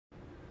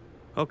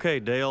Okay,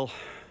 Dale.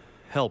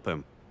 Help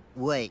him.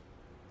 Wait,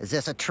 is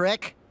this a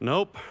trick?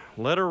 Nope.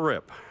 Let her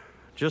rip.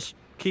 Just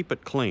keep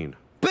it clean.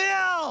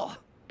 Bill!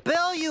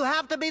 Bill, you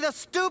have to be the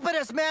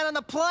stupidest man on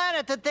the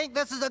planet to think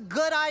this is a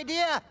good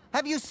idea.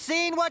 Have you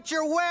seen what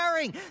you're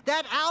wearing?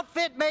 That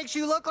outfit makes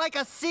you look like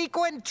a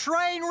sequin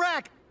train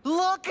wreck.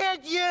 Look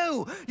at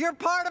you! You're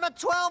part of a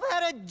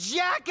 12-headed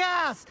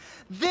jackass!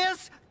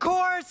 This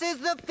course is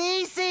the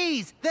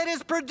feces that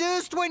is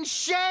produced when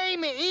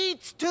shame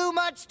eats too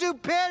much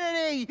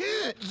stupidity!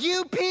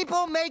 You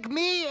people make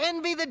me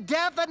envy the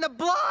deaf and the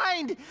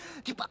blind!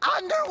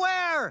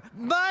 Underwear!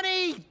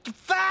 Money!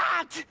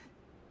 Fat!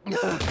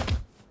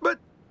 But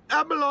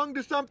I belong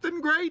to something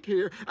great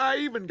here. I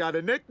even got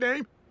a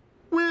nickname.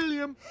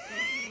 William.